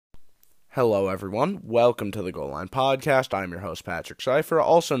Hello, everyone. Welcome to the Goal Line Podcast. I'm your host, Patrick Seifer,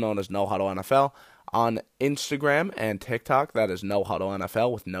 also known as No Huddle NFL. On Instagram and TikTok, that is No Huddle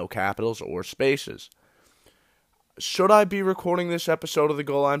NFL with no capitals or spaces. Should I be recording this episode of the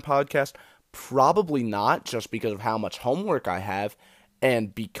Goal Line Podcast? Probably not, just because of how much homework I have.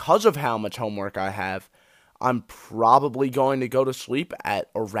 And because of how much homework I have, I'm probably going to go to sleep at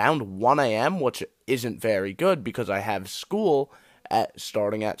around 1 a.m., which isn't very good because I have school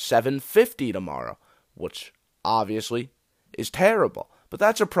starting at 7:50 tomorrow, which obviously is terrible. But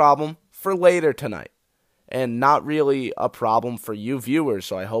that's a problem for later tonight, and not really a problem for you viewers,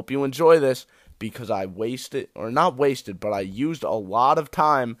 so I hope you enjoy this, because I used a lot of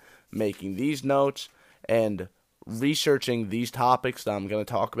time making these notes and researching these topics that I'm going to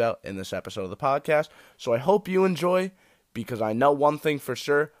talk about in this episode of the podcast. So I hope you enjoy, because I know one thing for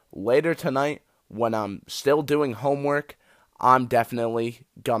sure: later tonight, when I'm still doing homework, I'm definitely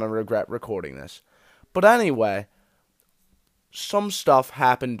gonna regret recording this. But anyway, some stuff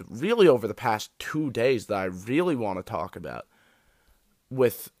happened really over the past 2 days that I really want to talk about.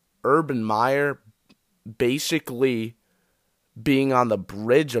 With Urban Meyer basically being on the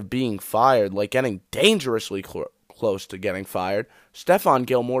bridge of being fired, like getting dangerously close to getting fired, Stephon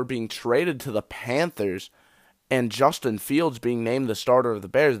Gilmore being traded to the Panthers, and Justin Fields being named the starter of the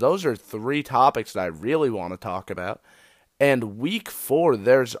Bears. Those are three topics that I really want to talk about. And week 4,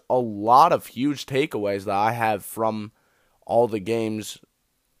 there's a lot of huge takeaways that I have from all the games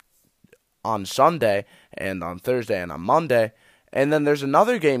on Sunday and on Thursday and on Monday. And then there's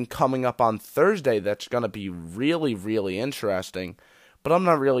another game coming up on Thursday that's going to be really, really interesting. But I'm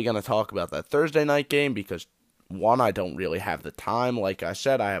not really going to talk about that Thursday night game because, one, I don't really have the time. Like I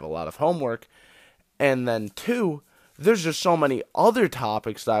said, I have a lot of homework. And then 2, there's just so many other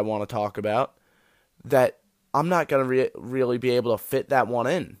topics that I want to talk about that I'm not going to really be able to fit that one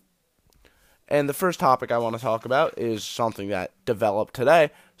in. And the first topic I want to talk about is something that developed today: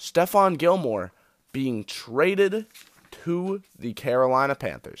 Stephon Gilmore being traded to the Carolina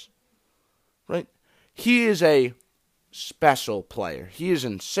Panthers. Right? He is a special player. He is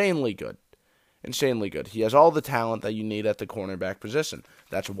insanely good. Insanely good. He has all the talent that you need at the cornerback position.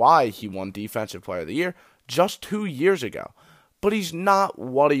 That's why he won Defensive Player of the Year just 2 years ago. But he's not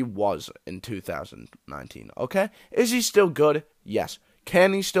what he was in 2019, okay? Is he still good? Yes.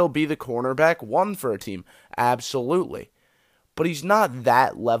 Can he still be the cornerback one for a team? Absolutely. But he's not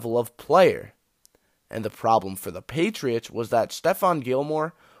that level of player. And the problem for the Patriots was that Stephon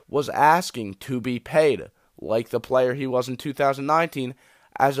Gilmore was asking to be paid like the player he was in 2019,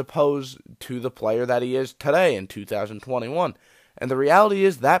 as opposed to the player that he is today in 2021. And the reality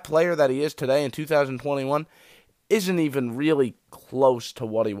is that player that he is today in 2021 isn't even really close to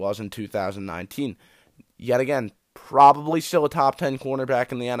what he was in 2019. Yet again, probably still a top 10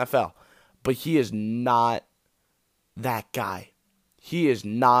 cornerback in the NFL. But he is not that guy. He is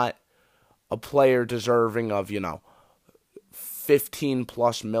not a player deserving of,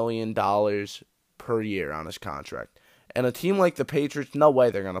 $15+ million per year on his contract. And a team like the Patriots, no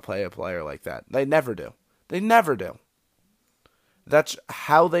way they're going to play a player like that. They never do. They never do. That's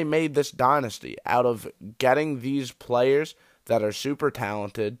how they made this dynasty, out of getting these players that are super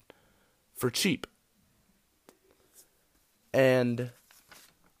talented for cheap. And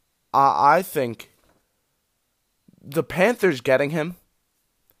I think the Panthers getting him,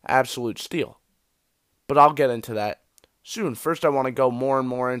 absolute steal. But I'll get into that soon. First, I want to go more and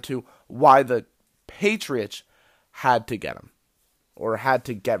more into why the Patriots had to get him, or had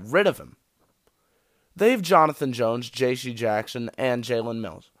to get rid of him. They have Jonathan Jones, J.C. Jackson, and Jalen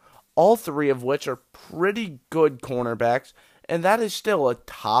Mills, all three of which are pretty good cornerbacks, and that is still a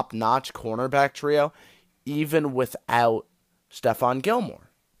top-notch cornerback trio, even without Stephon Gilmore.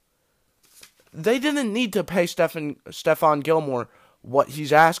 They didn't need to pay Stephon Gilmore what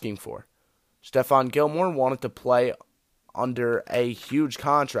he's asking for. Stephon Gilmore wanted to play under a huge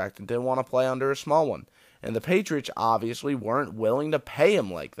contract and didn't want to play under a small one, and the Patriots obviously weren't willing to pay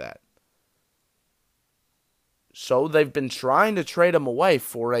him like that. So they've been trying to trade him away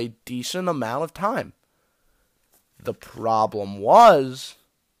for a decent amount of time. The problem was,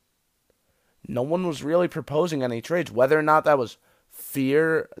 no one was really proposing any trades. Whether or not that was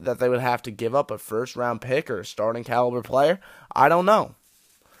fear that they would have to give up a first-round pick or a starting caliber player, I don't know.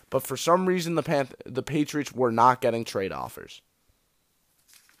 But for some reason, the Patriots were not getting trade offers.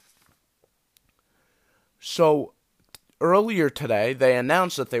 So earlier today, they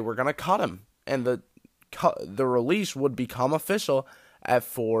announced that they were going to cut him, and the release would become official at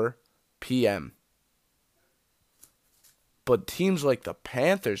 4 p.m. But teams like the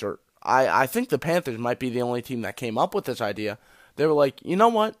Panthers, or I think the Panthers might be the only team that came up with this idea. They were like, you know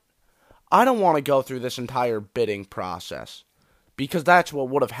what? I don't want to go through this entire bidding process because that's what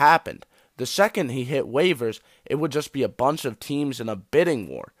would have happened. The second he hit waivers, it would just be a bunch of teams in a bidding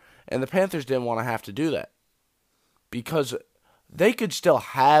war. And the Panthers didn't want to have to do that because they could still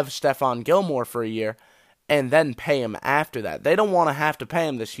have Stephon Gilmore for a year and then pay him after that. They don't want to have to pay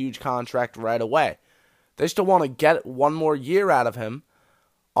him this huge contract right away. They still want to get one more year out of him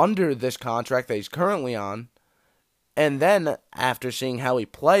under this contract that he's currently on. And then, after seeing how he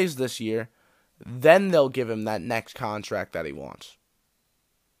plays this year, then they'll give him that next contract that he wants.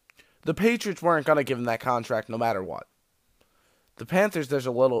 The Patriots weren't going to give him that contract no matter what. The Panthers, there's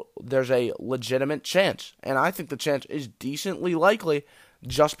a legitimate chance. And I think the chance is decently likely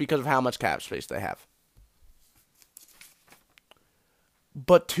just because of how much cap space they have.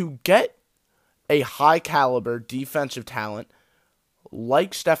 But to get a high-caliber defensive talent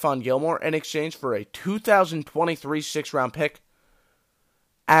like Stephon Gilmore in exchange for a 2023 sixth-round pick,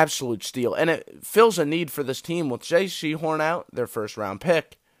 absolute steal. And it fills a need for this team with J.C. Horn out, their first-round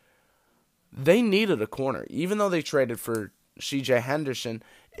pick. They needed a corner, even though they traded for C.J. Henderson.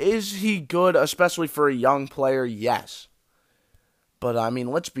 Is he good, especially for a young player? Yes. But, I mean,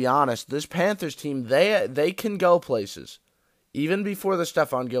 let's be honest. This Panthers team, they can go places. Even before the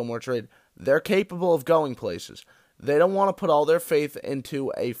Stephon Gilmore trade, they're capable of going places. They don't want to put all their faith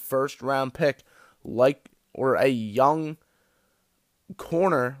into a first-round pick or a young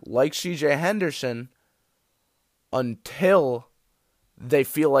corner like C.J. Henderson until they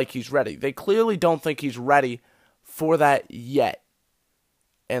feel like he's ready. They clearly don't think he's ready for that yet.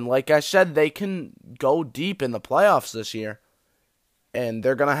 And like I said, they can go deep in the playoffs this year. And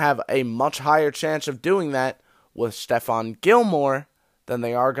they're going to have a much higher chance of doing that with Stephon Gilmore than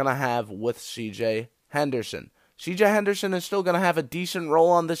they are going to have with C.J. Henderson. C.J. Henderson is still going to have a decent role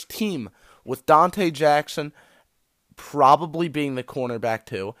on this team, with Dante Jackson probably being the cornerback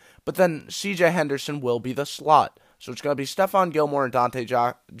too, but then C.J. Henderson will be the slot. So it's going to be Stephon Gilmore and Dante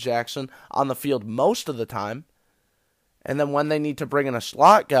Jackson on the field most of the time, and then when they need to bring in a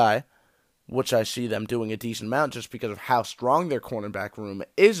slot guy, which I see them doing a decent amount just because of how strong their cornerback room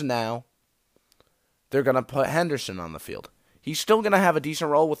is now, they're going to put Henderson on the field. He's still going to have a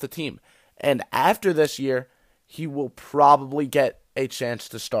decent role with the team, and after this year, he will probably get a chance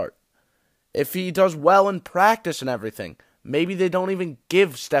to start. If he does well in practice and everything, maybe they don't even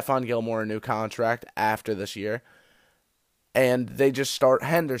give Stephon Gilmore a new contract after this year, and they just start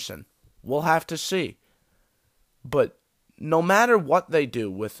Henderson. We'll have to see. But no matter what they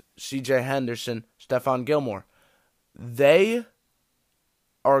do with C.J. Henderson, Stephon Gilmore, they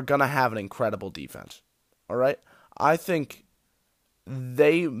are going to have an incredible defense. All right? I think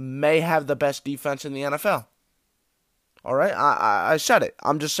they may have the best defense in the NFL. All right, I said it.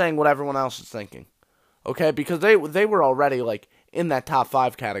 I'm just saying what everyone else is thinking. Okay, because they were already like in that top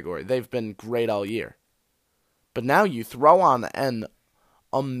 5 category. They've been great all year. But now you throw on an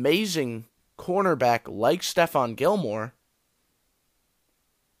amazing cornerback like Stephon Gilmore,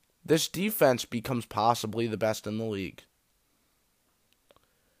 this defense becomes possibly the best in the league.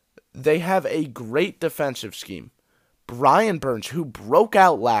 They have a great defensive scheme. Brian Burns, who broke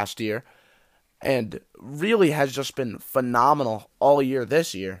out last year and really has just been phenomenal all year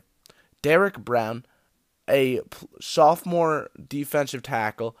this year. Derek Brown, a sophomore defensive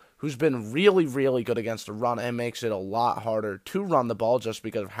tackle who's been really, really good against the run and makes it a lot harder to run the ball just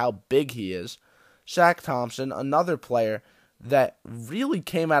because of how big he is. Shaq Thompson, another player that really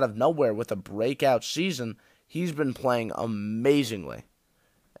came out of nowhere with a breakout season. He's been playing amazingly.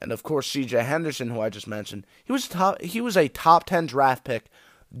 And of course, C.J. Henderson, who I just mentioned, he was a top 10 draft pick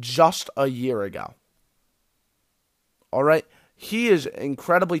just a year ago. All right? He is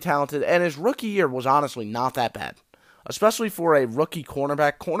incredibly talented, and his rookie year was honestly not that bad, especially for a rookie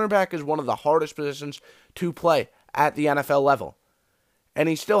cornerback. Cornerback is one of the hardest positions to play at the NFL level. And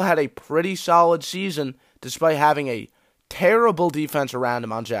he still had a pretty solid season despite having a terrible defense around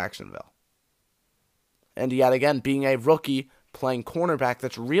him on Jacksonville. And yet again, being a rookie playing cornerback,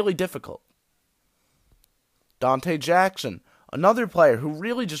 that's really difficult. Dante Jackson, another player who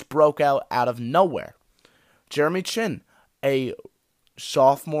really just broke out of nowhere. Jeremy Chin, a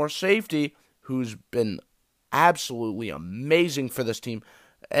sophomore safety who's been absolutely amazing for this team,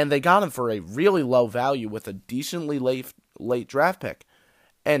 and they got him for a really low value with a decently late draft pick.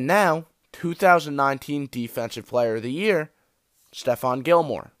 And now, 2019 Defensive Player of the Year, Stephon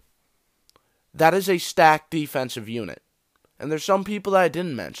Gilmore. That is a stacked defensive unit. And there's some people that I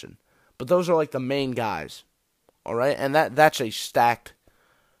didn't mention, but those are like the main guys. All right? And that's a stacked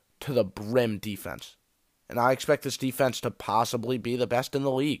to the brim defense. And I expect this defense to possibly be the best in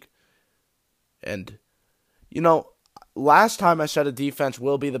the league. And, you know, last time I said a defense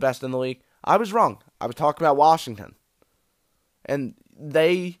will be the best in the league, I was wrong. I was talking about Washington. And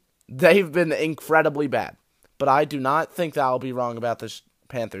they've been incredibly bad. But I do not think that I'll be wrong about this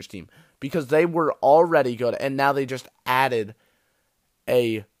Panthers team. Because they were already good, and now they just added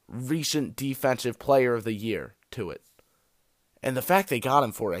a recent defensive player of the year to it. And the fact they got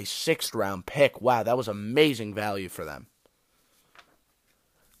him for a 6th-round pick, wow, that was amazing value for them.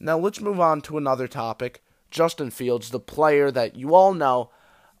 Now let's move on to another topic. Justin Fields, the player that you all know,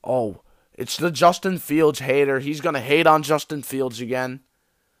 oh, it's the Justin Fields hater. He's going to hate on Justin Fields again.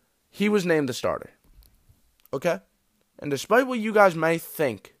 He was named the starter. Okay? And despite what you guys may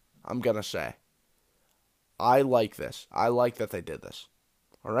think, I'm going to say, I like this. I like that they did this.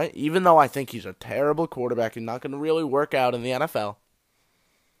 All right? Even though I think he's a terrible quarterback and not going to really work out in the NFL,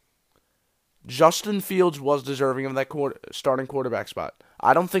 Justin Fields was deserving of that starting quarterback spot.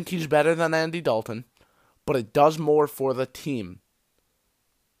 I don't think he's better than Andy Dalton, but it does more for the team,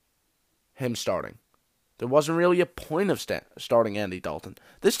 him starting. There wasn't really a point of starting Andy Dalton.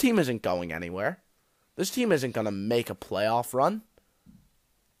 This team isn't going anywhere. This team isn't going to make a playoff run.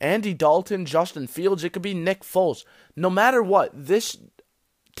 Andy Dalton, Justin Fields, it could be Nick Foles. No matter what, this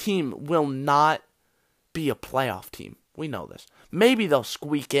team will not be a playoff team. We know this. Maybe they'll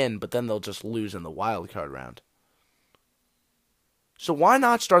squeak in, but then they'll just lose in the wild card round. So why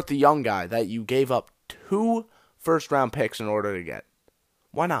not start the young guy that you gave up 2 first-round picks in order to get?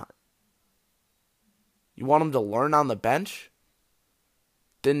 Why not? You want him to learn on the bench?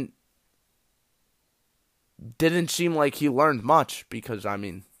 Didn't seem like he learned much because, I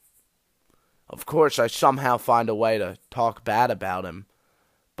mean, of course I somehow find a way to talk bad about him,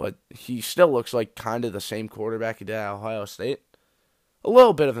 but he still looks like kind of the same quarterback he did at Ohio State. A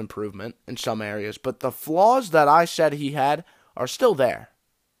little bit of improvement in some areas, but the flaws that I said he had are still there.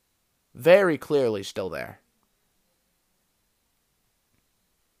 Very clearly still there.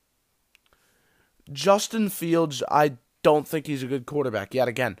 Justin Fields, I don't think he's a good quarterback yet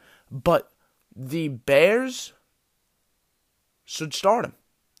again, but the Bears should start him.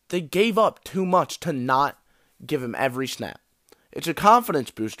 They gave up too much to not give him every snap. It's a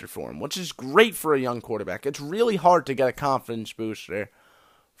confidence booster for him, which is great for a young quarterback. It's really hard to get a confidence booster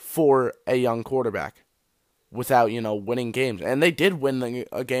for a young quarterback without, winning games. And they did win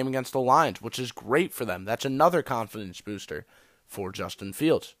a game against the Lions, which is great for them. That's another confidence booster for Justin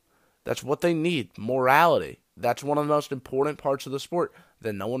Fields. That's what they need, morality. That's one of the most important parts of the sport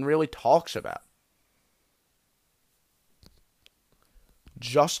that no one really talks about.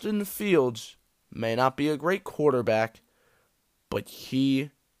 Justin Fields may not be a great quarterback, but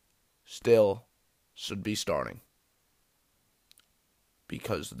he still should be starting.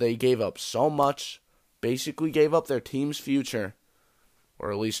 Because they gave up so much, basically gave up their team's future,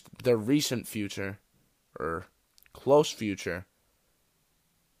 or at least their recent future, or close future,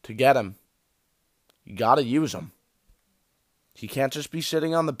 to get him. You gotta use him. He can't just be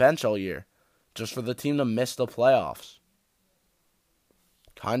sitting on the bench all year, just for the team to miss the playoffs.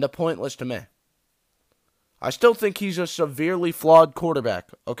 Kinda pointless to me. I still think he's a severely flawed quarterback,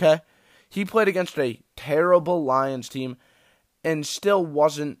 okay? He played against a terrible Lions team and still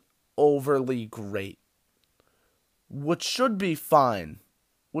wasn't overly great. Which should be fine.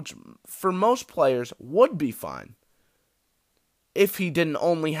 Which, for most players, would be fine. If he didn't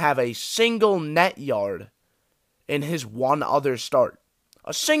only have a single net yard in his one other start.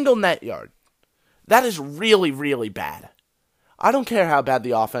 A single net yard. That is really, really bad. I don't care how bad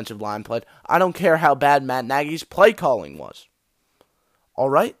the offensive line played. I don't care how bad Matt Nagy's play calling was.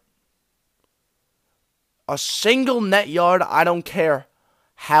 Alright? A single net yard, I don't care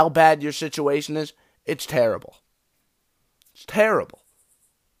how bad your situation is. It's terrible. It's terrible.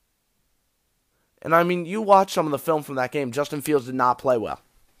 And I mean, you watch some of the film from that game, Justin Fields did not play well.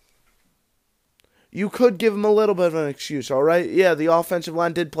 You could give him a little bit of an excuse, all right? Yeah, the offensive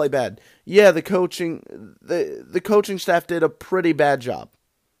line did play bad. Yeah, the coaching staff did a pretty bad job.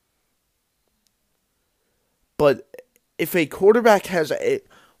 But if a quarterback has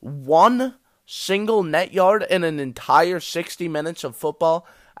one single net yard in an entire 60 minutes of football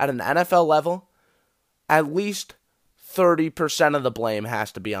at an NFL level, at least 30% of the blame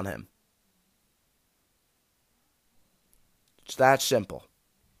has to be on him. It's that simple.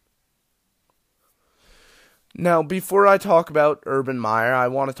 Now, before I talk about Urban Meyer, I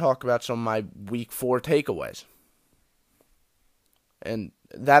want to talk about some of my Week 4 takeaways. And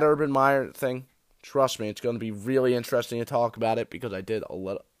that Urban Meyer thing, trust me, it's going to be really interesting to talk about it because I did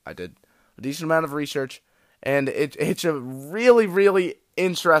a decent amount of research, and it's a really, really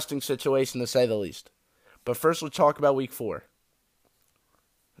interesting situation to say the least. But first, let's talk about Week 4.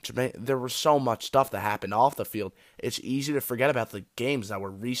 There was so much stuff that happened off the field. It's easy to forget about the games that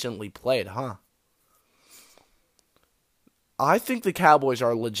were recently played, huh? I think the Cowboys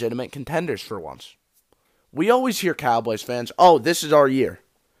are legitimate contenders for once. We always hear Cowboys fans, oh, this is our year.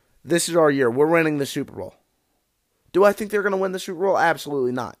 This is our year. We're winning the Super Bowl. Do I think they're going to win the Super Bowl?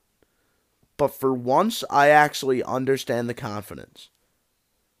 Absolutely not. But for once, I actually understand the confidence.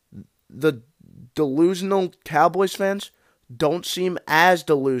 The delusional Cowboys fans don't seem as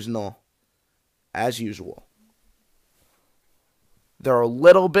delusional as usual. They're a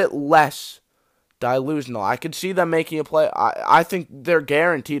little bit less delusional. I could see them making a play. I think they're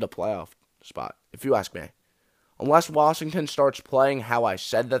guaranteed a playoff spot, if you ask me. Unless Washington starts playing how I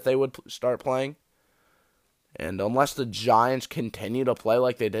said that they would start playing, and unless the Giants continue to play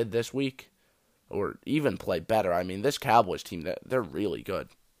like they did this week, or even play better. I mean, this Cowboys team, they're really good.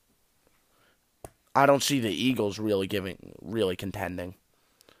 I don't see the Eagles really contending.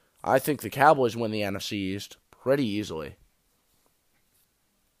 I think the Cowboys win the NFC East pretty easily.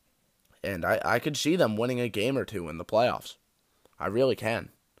 And I could see them winning a game or two in the playoffs. I really can.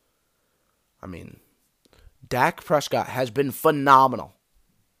 I mean, Dak Prescott has been phenomenal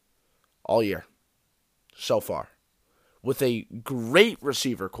all year so far, with a great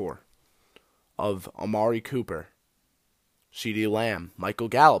receiver core of Amari Cooper, CeeDee Lamb, Michael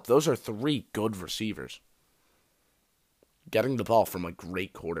Gallup. Those are 3 good receivers. Getting the ball from a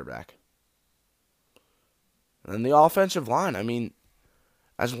great quarterback. And then the offensive line, I mean,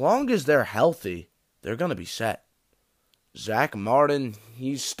 as long as they're healthy, they're going to be set. Zach Martin,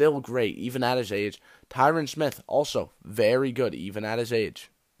 he's still great, even at his age. Tyron Smith, also very good, even at his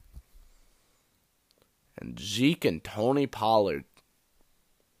age. And Zeke and Tony Pollard,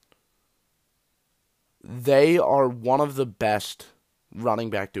 they are one of the best running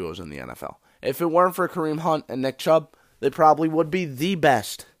back duos in the NFL. If it weren't for Kareem Hunt and Nick Chubb, they probably would be the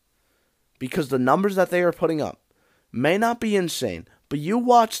best. Because the numbers that they are putting up may not be insane, but you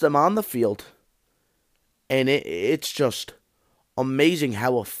watch them on the field, and it's just amazing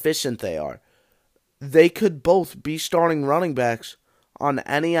how efficient they are. They could both be starting running backs on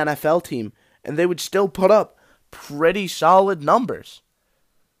any NFL team, and they would still put up pretty solid numbers.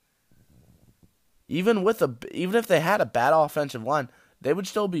 Even if they had a bad offensive line, they would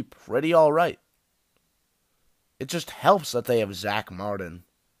still be pretty all right. It just helps that they have Zach Martin.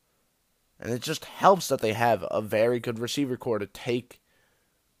 And it just helps that they have a very good receiver core to take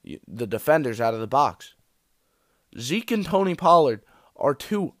the defenders out of the box. Zeke and Tony Pollard are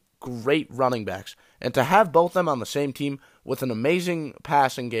 2 great running backs. And to have both of them on the same team with an amazing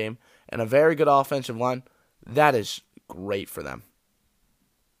passing game and a very good offensive line, that is great for them.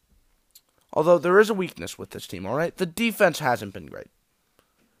 Although there is a weakness with this team, all right? The defense hasn't been great.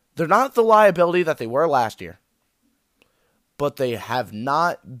 They're not the liability that they were last year, but they have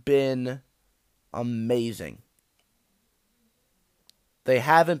not been amazing. They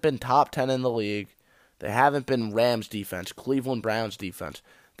haven't been top 10 in the league. They haven't been Rams defense, Cleveland Browns defense.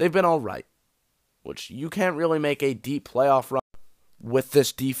 They've been all right, which you can't really make a deep playoff run with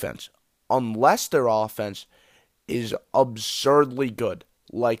this defense unless their offense is absurdly good,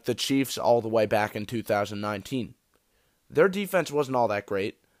 like the Chiefs all the way back in 2019. Their defense wasn't all that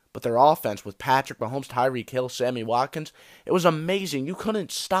great, but their offense with Patrick Mahomes, Tyreek Hill, Sammy Watkins, it was amazing. You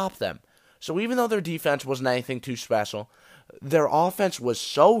couldn't stop them. So even though their defense wasn't anything too special, their offense was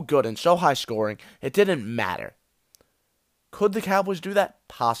so good and so high scoring, it didn't matter. Could the Cowboys do that?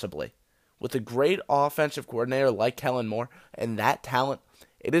 Possibly. With a great offensive coordinator like Kellen Moore and that talent,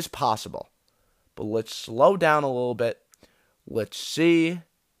 it is possible. But let's slow down a little bit. Let's see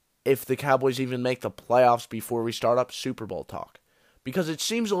if the Cowboys even make the playoffs before we start up Super Bowl talk. Because it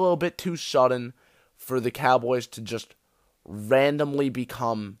seems a little bit too sudden for the Cowboys to just randomly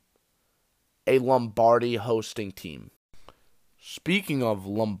become a Lombardi hosting team. Speaking of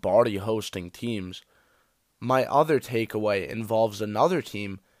Lombardi hosting teams, my other takeaway involves another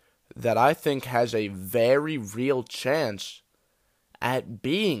team that I think has a very real chance at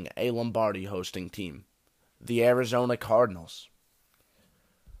being a Lombardi hosting team. The Arizona Cardinals.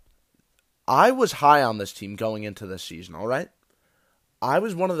 I was high on this team going into this season, all right? I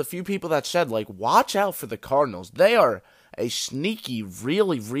was one of the few people that said, watch out for the Cardinals. They are a sneaky,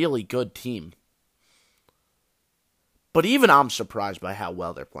 really, really good team. But even I'm surprised by how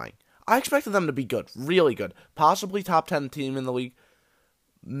well they're playing. I expected them to be good, really good. Possibly top 10 team in the league.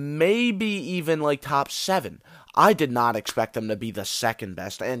 Maybe even top 7. I did not expect them to be the second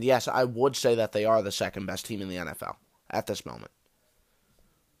best. And yes, I would say that they are the second best team in the NFL at this moment.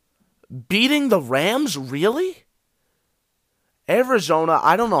 Beating the Rams? Really? Arizona,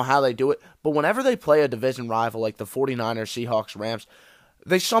 I don't know how they do it, but whenever they play a division rival like the 49ers, Seahawks, Rams,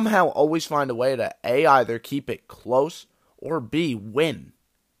 they somehow always find a way to A, either keep it close, or B, win.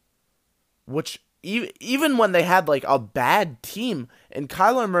 Which, even when they had like a bad team in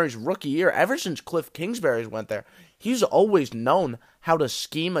Kyler Murray's rookie year, ever since Cliff Kingsbury went there, he's always known how to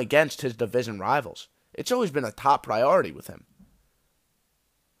scheme against his division rivals. It's always been a top priority with him.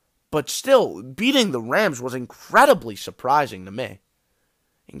 But still, beating the Rams was incredibly surprising to me.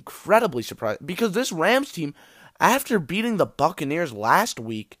 Incredibly surprising. Because this Rams team, after beating the Buccaneers last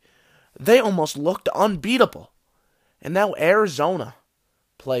week, they almost looked unbeatable. And now Arizona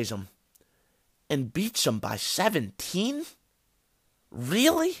plays them and beats them by 17?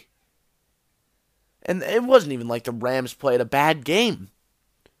 Really? And it wasn't even like the Rams played a bad game.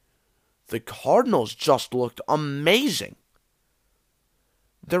 The Cardinals just looked amazing.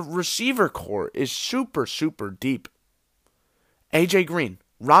 The receiver core is super, super deep. A.J. Green,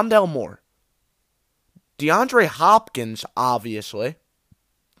 Rondell Moore, DeAndre Hopkins, obviously,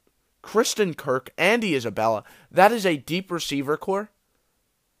 Kristen Kirk, Andy Isabella. That is a deep receiver core.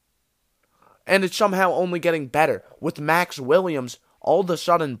 And it's somehow only getting better, with Max Williams all of a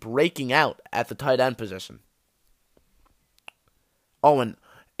sudden breaking out at the tight end position. Oh, and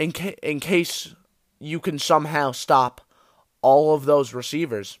in case you can somehow stop all of those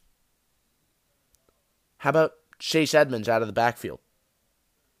receivers, how about Chase Edmonds out of the backfield?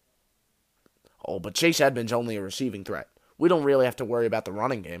 Oh, but Chase Edmonds only a receiving threat. We don't really have to worry about the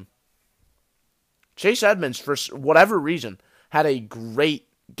running game. Chase Edmonds, for whatever reason, had a great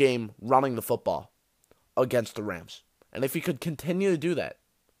game running the football against the Rams. And if he could continue to do that,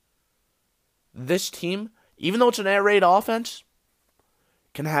 this team, even though it's an air raid offense,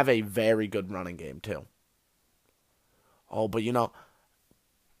 can have a very good running game too. Oh, but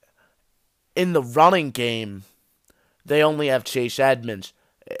in the running game, they only have Chase Edmonds.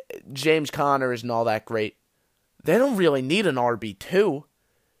 James Conner isn't all that great. They don't really need an RB2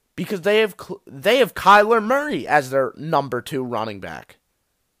 because they have Kyler Murray as their number 2 running back.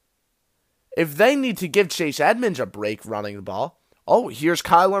 If they need to give Chase Edmonds a break running the ball, oh, here's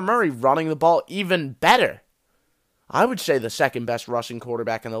Kyler Murray running the ball even better. I would say the second best rushing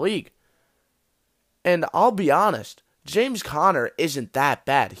quarterback in the league. And I'll be honest, James Conner isn't that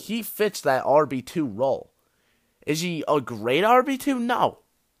bad. He fits that RB2 role. Is he a great RB2?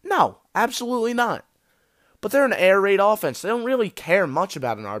 No, absolutely not. But they're an air raid offense. They don't really care much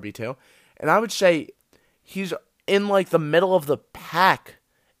about an RB2. And I would say he's in like the middle of the pack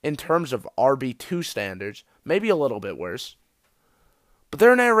in terms of RB2 standards. Maybe a little bit worse. But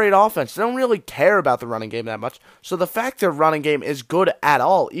they're an air raid offense. They don't really care about the running game that much. So the fact their running game is good at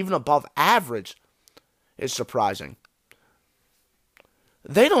all, even above average, is surprising.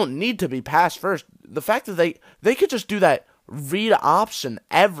 They don't need to be pass first. The fact that they could just do that read option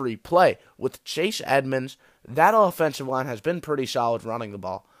every play with Chase Edmonds. That offensive line has been pretty solid running the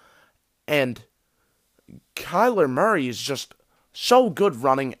ball. And Kyler Murray is just so good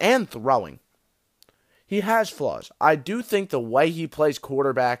running and throwing. He has flaws. I do think the way he plays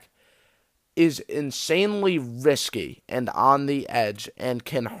quarterback is insanely risky and on the edge and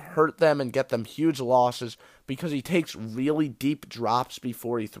can hurt them and get them huge losses because he takes really deep drops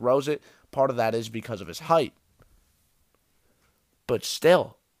before he throws it. Part of that is because of his height. But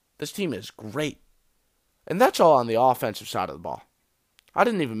still, this team is great. And that's all on the offensive side of the ball. I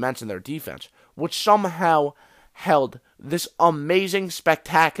didn't even mention their defense, which somehow held this amazing,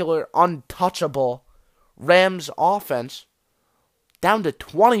 spectacular, untouchable Rams offense down to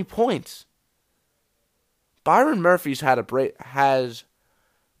 20 points. Byron Murphy's has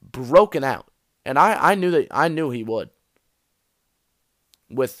broken out, and I knew he would.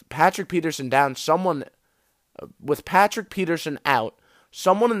 With Patrick Peterson down, with Patrick Peterson out,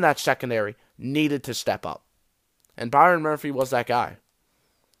 someone in that secondary needed to step up, and Byron Murphy was that guy.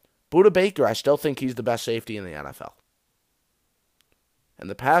 Budda Baker, I still think he's the best safety in the NFL. And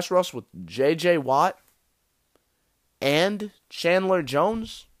the pass rush with J.J. Watt and Chandler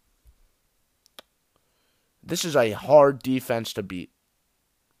Jones, this is a hard defense to beat.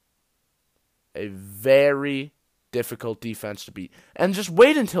 A very difficult defense to beat. And just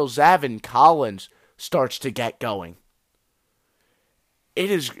wait until Zaven Collins starts to get going.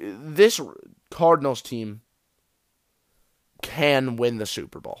 This Cardinals team can win the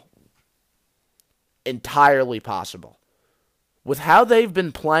Super Bowl. Entirely possible. With how they've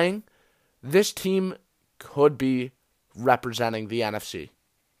been playing, this team could be representing the NFC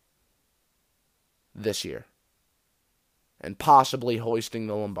this year. And possibly hoisting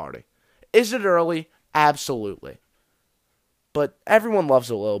the Lombardi. Is it early? Absolutely. But everyone loves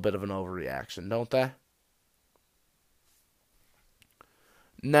a little bit of an overreaction, don't they?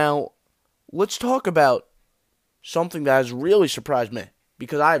 Now, let's talk about something that has really surprised me.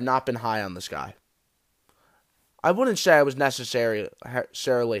 because I have not been high on this guy. I wouldn't say I was necessarily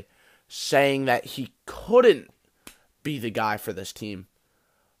saying that he couldn't be the guy for this team,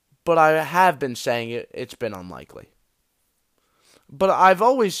 but I have been saying it's been unlikely. But I've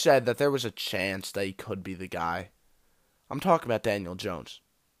always said that there was a chance that he could be the guy. I'm talking about Daniel Jones.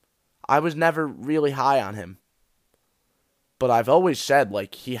 I was never really high on him. But I've always said,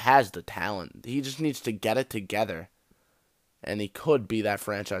 he has the talent. He just needs to get it together. And he could be that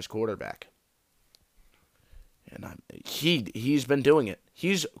franchise quarterback. And he's been doing it.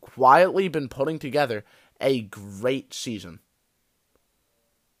 He's quietly been putting together a great season.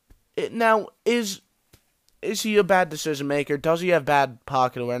 Now, is he a bad decision maker? Does he have bad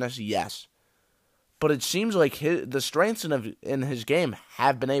pocket awareness? Yes. But it seems like the strengths in his game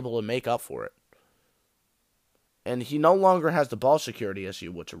have been able to make up for it. And he no longer has the ball security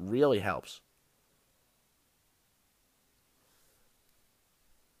issue, which really helps.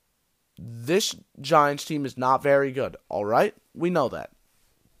 This Giants team is not very good, all right? We know that.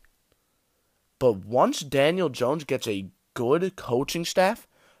 But once Daniel Jones gets a good coaching staff,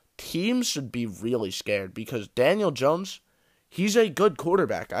 teams should be really scared because Daniel Jones, he's a good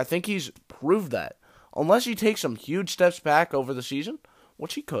quarterback. I think he's proved that. Unless he takes some huge steps back over the season,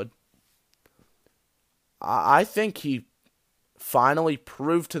 which he could. I think he finally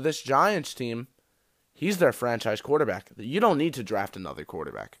proved to this Giants team he's their franchise quarterback. You don't need to draft another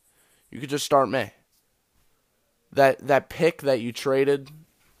quarterback. You could just start me. That pick that you traded,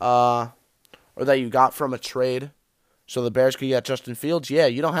 or that you got from a trade, so the Bears could get Justin Fields, yeah,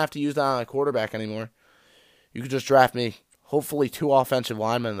 you don't have to use that on a quarterback anymore. You could just draft me. Hopefully 2 offensive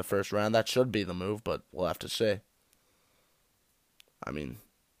linemen in the first round. That should be the move, but we'll have to see. I mean,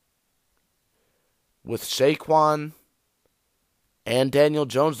 with Saquon and Daniel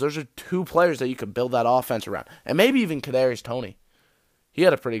Jones, those are 2 players that you could build that offense around. And maybe even Kadarius Toney. He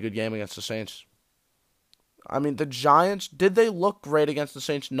had a pretty good game against the Saints. I mean, the Giants, did they look great against the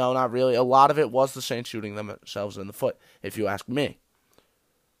Saints? No, not really. A lot of it was the Saints shooting themselves in the foot, if you ask me.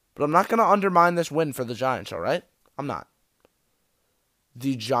 But I'm not going to undermine this win for the Giants, all right? I'm not.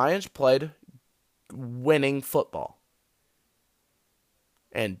 The Giants played winning football.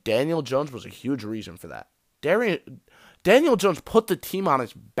 And Daniel Jones was a huge reason for that. Daniel Jones put the team on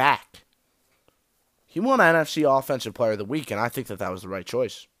his back. He won NFC Offensive Player of the Week, and I think that was the right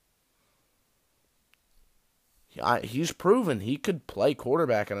choice. He's proven he could play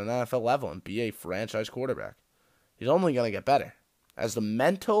quarterback at an NFL level and be a franchise quarterback. He's only going to get better. As the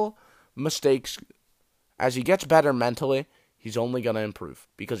mental mistakes, as he gets better mentally, he's only going to improve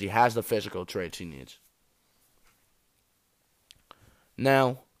because he has the physical traits he needs.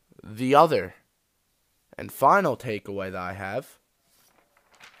 Now, the other and final takeaway that I have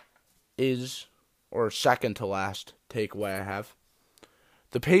is, or second to last takeaway I have,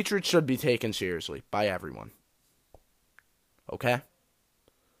 the Patriots should be taken seriously by everyone. Okay?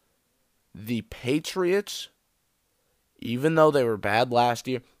 The Patriots, even though they were bad last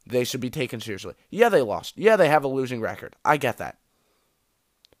year, they should be taken seriously. Yeah, they lost. Yeah, they have a losing record. I get that.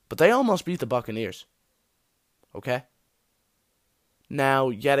 But they almost beat the Buccaneers. Okay? Now,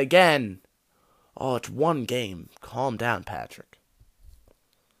 yet again, it's one game. Calm down, Patrick.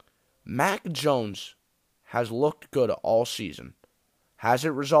 Mac Jones has looked good all season. Has it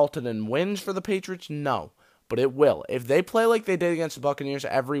resulted in wins for the Patriots? No, but it will. If they play like they did against the Buccaneers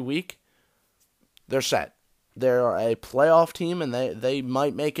every week, they're set. They're a playoff team, and they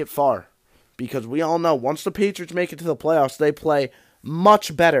might make it far. Because we all know, once the Patriots make it to the playoffs, they play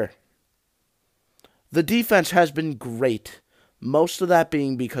much better. The defense has been great. Most of that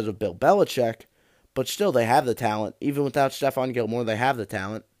being because of Bill Belichick, but still they have the talent. Even without Stephon Gilmore, they have the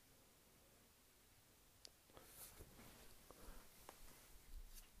talent.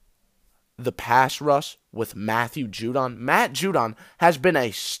 The pass rush with Matthew Judon. Matt Judon has been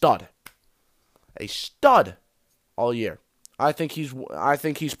a stud. A stud all year. I think he's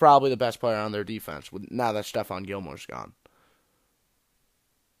probably the best player on their defense now that Stephon Gilmore's gone.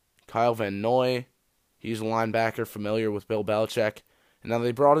 Kyle Van Noy, he's a linebacker familiar with Bill Belichick. And now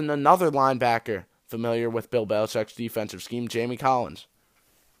they brought in another linebacker familiar with Bill Belichick's defensive scheme, Jamie Collins.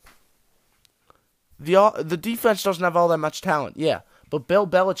 The defense doesn't have all that much talent, yeah. But Bill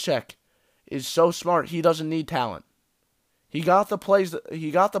Belichick is so smart, he doesn't need talent. He got the players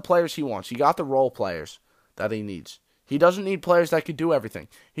he wants. He got the role players that he needs. He doesn't need players that can do everything.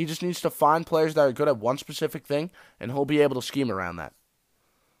 He just needs to find players that are good at one specific thing, and he'll be able to scheme around that.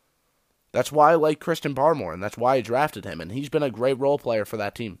 That's why I like Christian Barmore, and that's why I drafted him, and he's been a great role player for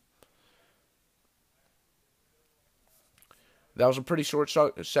that team. That was a pretty short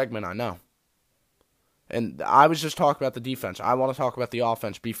segment, I know. And I was just talking about the defense. I want to talk about the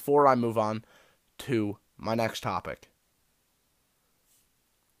offense before I move on to my next topic.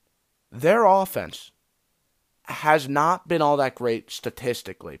 Their offense has not been all that great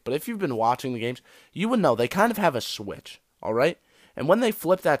statistically, but if you've been watching the games, you would know they kind of have a switch, all right? And when they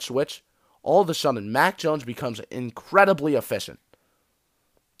flip that switch, all of a sudden, Mac Jones becomes incredibly efficient.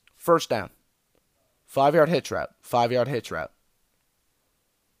 First down, 5-yard hitch route, 5-yard hitch route,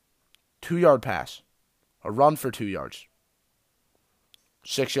 2-yard pass, a run for 2 yards,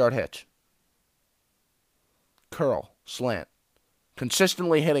 6-yard hitch, curl, slant,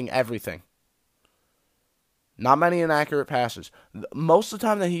 consistently hitting everything. Not many inaccurate passes. Most of the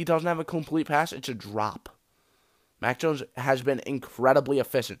time that he doesn't have a complete pass, it's a drop. Mac Jones has been incredibly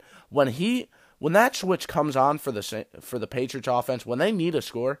efficient. When that switch comes on for the Patriots offense, when they need a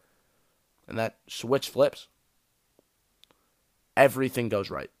score, and that switch flips, everything goes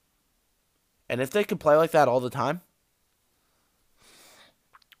right. And if they could play like that all the time,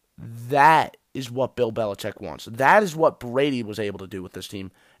 that is what Bill Belichick wants. That is what Brady was able to do with this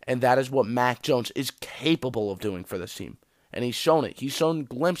team, and that is what Mac Jones is capable of doing for this team. And he's shown it. He's shown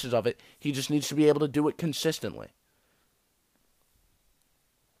glimpses of it. He just needs to be able to do it consistently.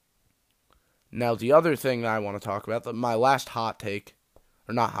 Now, the other thing that I want to talk about, my last my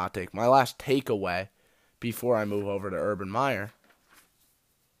last takeaway before I move over to Urban Meyer,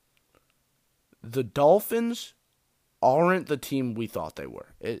 the Dolphins aren't the team we thought they were.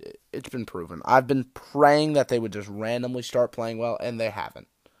 It's been proven. I've been praying that they would just randomly start playing well, and they haven't.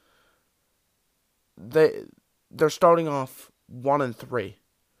 They're starting off 1-3.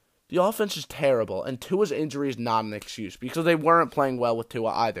 The offense is terrible, and Tua's injury is not an excuse because they weren't playing well with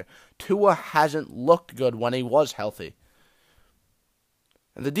Tua either. Tua hasn't looked good when he was healthy.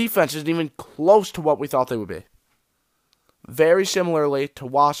 And the defense isn't even close to what we thought they would be. Very similarly to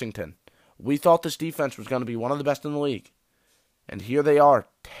Washington. We thought this defense was going to be one of the best in the league. And here they are,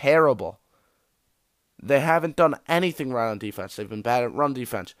 terrible. They haven't done anything right on defense. They've been bad at run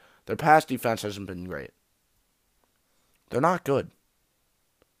defense. Their pass defense hasn't been great. They're not good.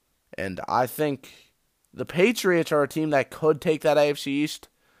 And I think the Patriots are a team that could take that AFC East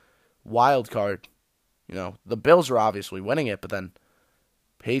wild card. The Bills are obviously winning it, but then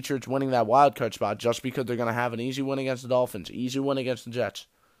Patriots winning that wild card spot just because they're going to have an easy win against the Dolphins, easy win against the Jets.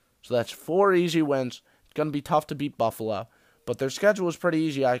 So that's 4 easy wins. It's going to be tough to beat Buffalo, but their schedule is pretty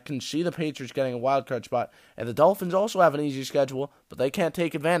easy. I can see the Patriots getting a wild card spot, and the Dolphins also have an easy schedule, but they can't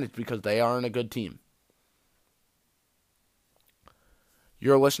take advantage because they aren't a good team.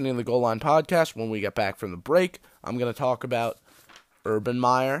 You're listening to the Goal Line Podcast. When we get back from the break, I'm going to talk about Urban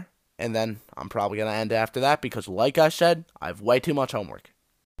Meyer, and then I'm probably going to end after that because, like I said, I have way too much homework.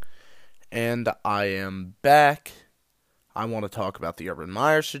 And I am back. I want to talk about the Urban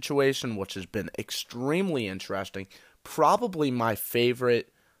Meyer situation, which has been extremely interesting. Probably my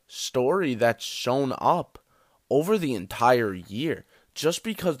favorite story that's shown up over the entire year, just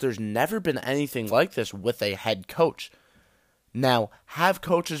because there's never been anything like this with a head coach. Now, have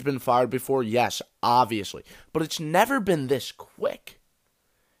coaches been fired before? Yes, obviously. But it's never been this quick.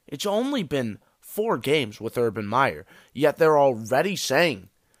 It's only been 4 games with Urban Meyer, yet they're already saying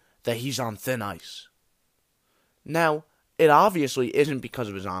that he's on thin ice. Now, it obviously isn't because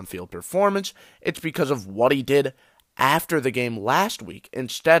of his on-field performance. It's because of what he did after the game last week.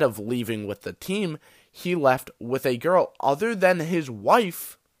 Instead of leaving with the team, he left with a girl other than his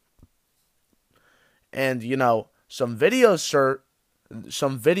wife. And, some videos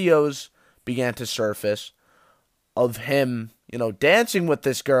began to surface of him, dancing with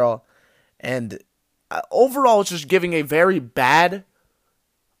this girl, and overall it's just giving a very bad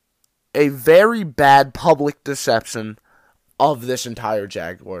public deception of this entire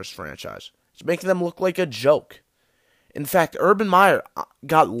Jaguars franchise. It's making them look like a joke. In fact, Urban Meyer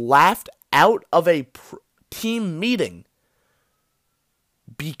got laughed out of a team meeting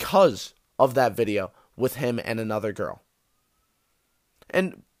because of that video with him and another girl.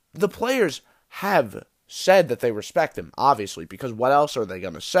 And the players have said that they respect him, obviously, because what else are they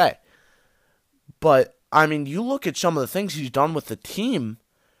going to say? But, you look at some of the things he's done with the team,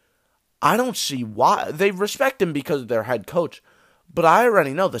 I don't see why. They respect him because of their head coach, but I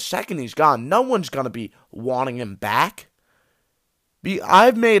already know the second he's gone, no one's going to be wanting him back.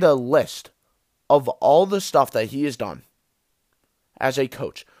 I've made a list of all the stuff that he has done as a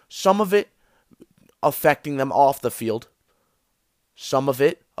coach. Some of it affecting them off the field. Some of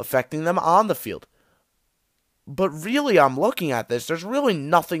it affecting them on the field. But really, I'm looking at this, there's really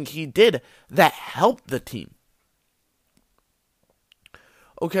nothing he did that helped the team.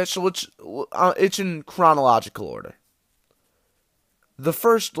 Okay, so it's in chronological order. The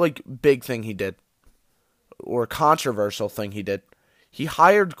first, big thing he did or controversial thing he did. He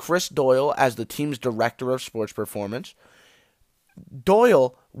hired Chris Doyle as the team's director of sports performance.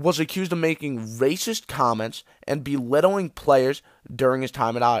 Doyle was accused of making racist comments and belittling players during his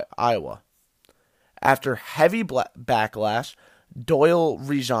time at Iowa. After heavy backlash, Doyle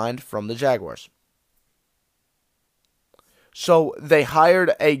resigned from the Jaguars. So they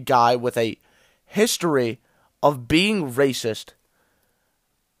hired a guy with a history of being racist.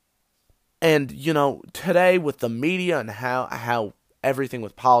 And, today with the media and how everything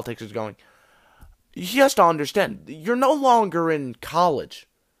with politics is going, he has to understand, you're no longer in college.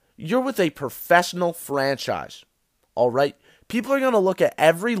 You're with a professional franchise. All right? People are going to look at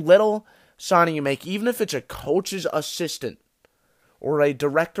every little signing you make, even if it's a coach's assistant or a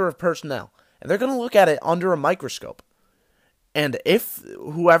director of personnel, and they're going to look at it under a microscope. And if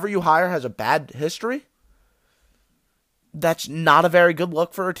whoever you hire has a bad history, that's not a very good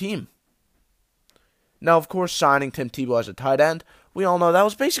look for a team. Now, of course, signing Tim Tebow as a tight end, we all know that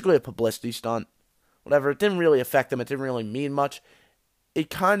was basically a publicity stunt. Whatever, it didn't really affect them. It didn't really mean much.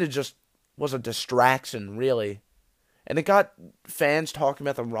 It kind of just was a distraction, really. And it got fans talking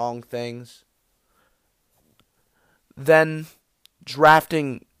about the wrong things. Then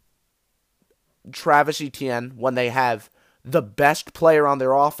drafting Travis Etienne when they have the best player on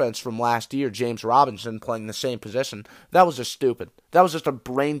their offense from last year, James Robinson, playing the same position. That was just stupid. That was just a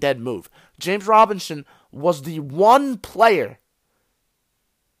brain-dead move. James Robinson was the one player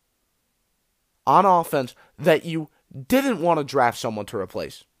on offense that you didn't want to draft someone to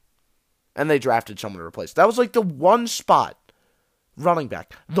replace. And they drafted someone to replace. That was like the one spot, running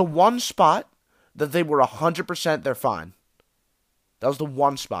back. The one spot that they were 100% they're fine. That was the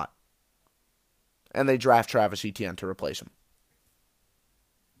one spot. And they draft Travis Etienne to replace him.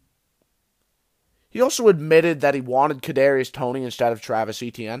 He also admitted that he wanted Kadarius Toney instead of Travis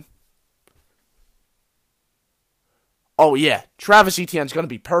Etienne. Oh yeah, Travis Etienne's going to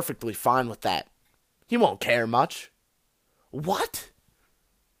be perfectly fine with that. He won't care much. What?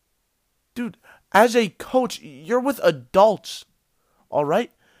 Dude, as a coach, you're with adults.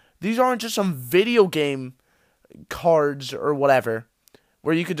 Alright? These aren't just some video game cards or whatever,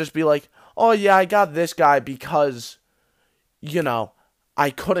 where you could just be like, oh yeah, I got this guy because, I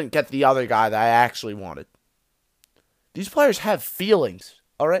couldn't get the other guy that I actually wanted. These players have feelings,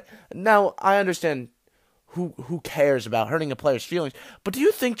 alright? Now, I understand who cares about hurting a player's feelings, but do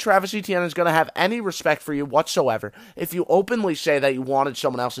you think Travis Etienne is going to have any respect for you whatsoever if you openly say that you wanted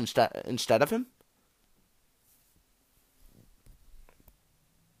someone else instead of him?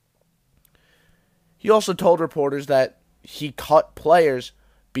 He also told reporters that he cut players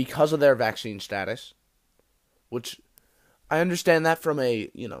because of their vaccine status, which I understand that from a,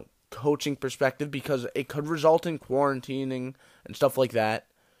 coaching perspective because it could result in quarantining and stuff like that.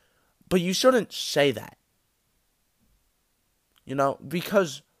 But you shouldn't say that.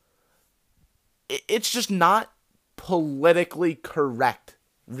 Because it's just not politically correct,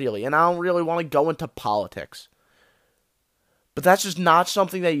 really. And I don't really want to go into politics. But that's just not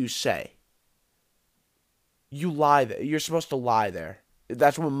something that you say. You lie there. You're supposed to lie there.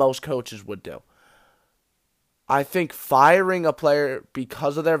 That's what most coaches would do. I think firing a player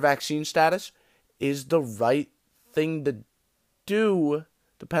because of their vaccine status is the right thing to do,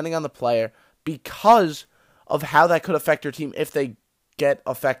 depending on the player, because of how that could affect your team if they get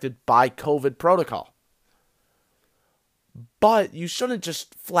affected by COVID protocol. But you shouldn't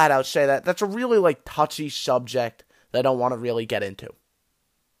just flat out say that. That's a really touchy subject that I don't want to really get into.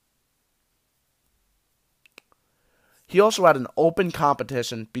 He also had an open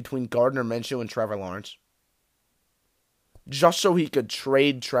competition between Gardner Minshew and Trevor Lawrence, just so he could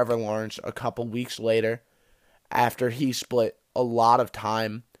trade Trevor Lawrence a couple weeks later after he split a lot of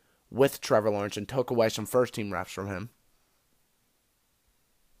time with Trevor Lawrence and took away some first-team reps from him.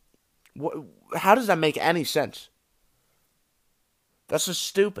 How does that make any sense? That's just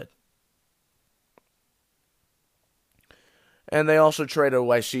stupid. And they also traded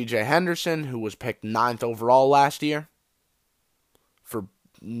away C.J. Henderson, who was picked 9th overall last year, for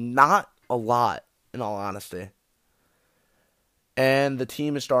not a lot, in all honesty. And the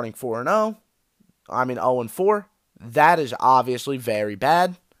team is starting 4-0. 0-4. That is obviously very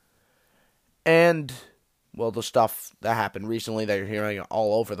bad. And, the stuff that happened recently that you're hearing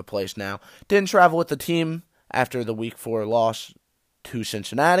all over the place now. Didn't travel with the team after the Week 4 loss to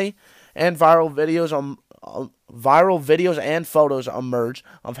Cincinnati. And viral videos and photos emerged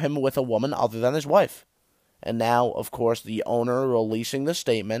of him with a woman other than his wife. And now, of course, the owner releasing the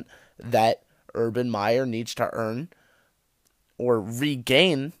statement that Urban Meyer needs to earn or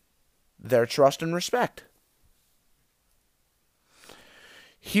regain their trust and respect.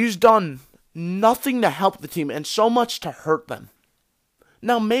 He's done nothing to help the team and so much to hurt them.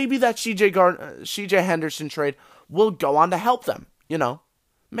 Now, maybe that CJ Henderson trade will go on to help them.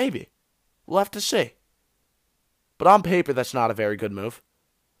 Maybe. We'll have to see. But on paper, that's not a very good move.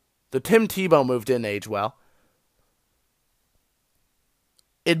 The Tim Tebow move didn't age well.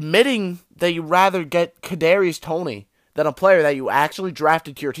 Admitting that you rather get Kadarius Toney than a player that you actually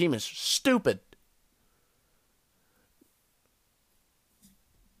drafted to your team is stupid.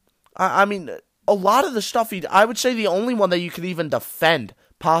 I mean, a lot of the stuff I would say the only one that you could even defend,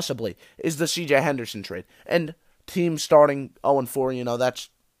 possibly, is the CJ Henderson trade. And team starting 0-4, that's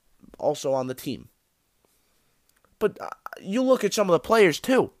also on the team. But you look at some of the players,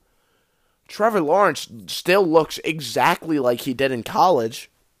 too. Trevor Lawrence still looks exactly like he did in college.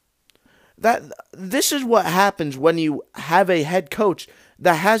 This is what happens when you have a head coach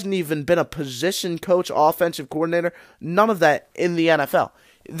that hasn't even been a position coach, offensive coordinator, none of that in the NFL.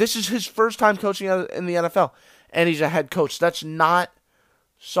 This is his first time coaching in the NFL, and he's a head coach. That's not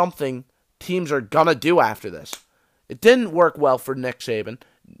something teams are going to do after this. It didn't work well for Nick Saban,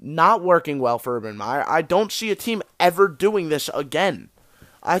 not working well for Urban Meyer. I don't see a team ever doing this again.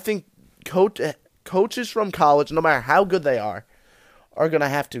 I think coaches from college, no matter how good they are going to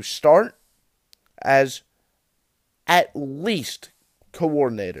have to start as at least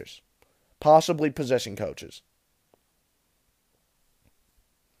coordinators, possibly position coaches.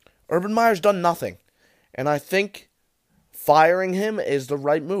 Urban Meyer's done nothing, and I think firing him is the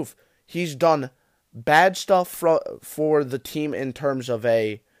right move. He's done bad stuff for the team in terms of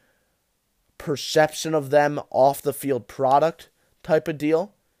a perception of them off the field product type of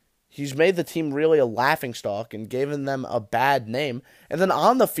deal. He's made the team really a laughingstock and given them a bad name. And then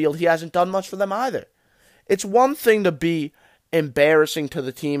on the field, he hasn't done much for them either. It's one thing to be embarrassing to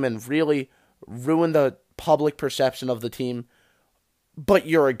the team and really ruin the public perception of the team, but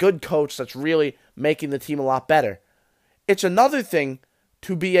you're a good coach that's really making the team a lot better. It's another thing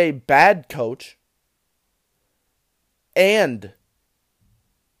to be a bad coach and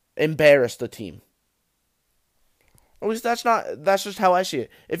embarrass the team. At least that's just how I see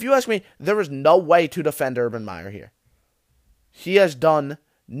it. If you ask me, there is no way to defend Urban Meyer here. He has done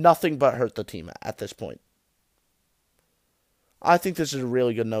nothing but hurt the team at this point. I think this is a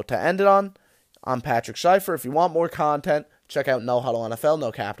really good note to end it on. I'm Patrick Seifer. If you want more content, check out No Huddle NFL,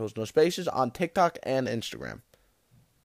 no capitals, no spaces, on TikTok and Instagram.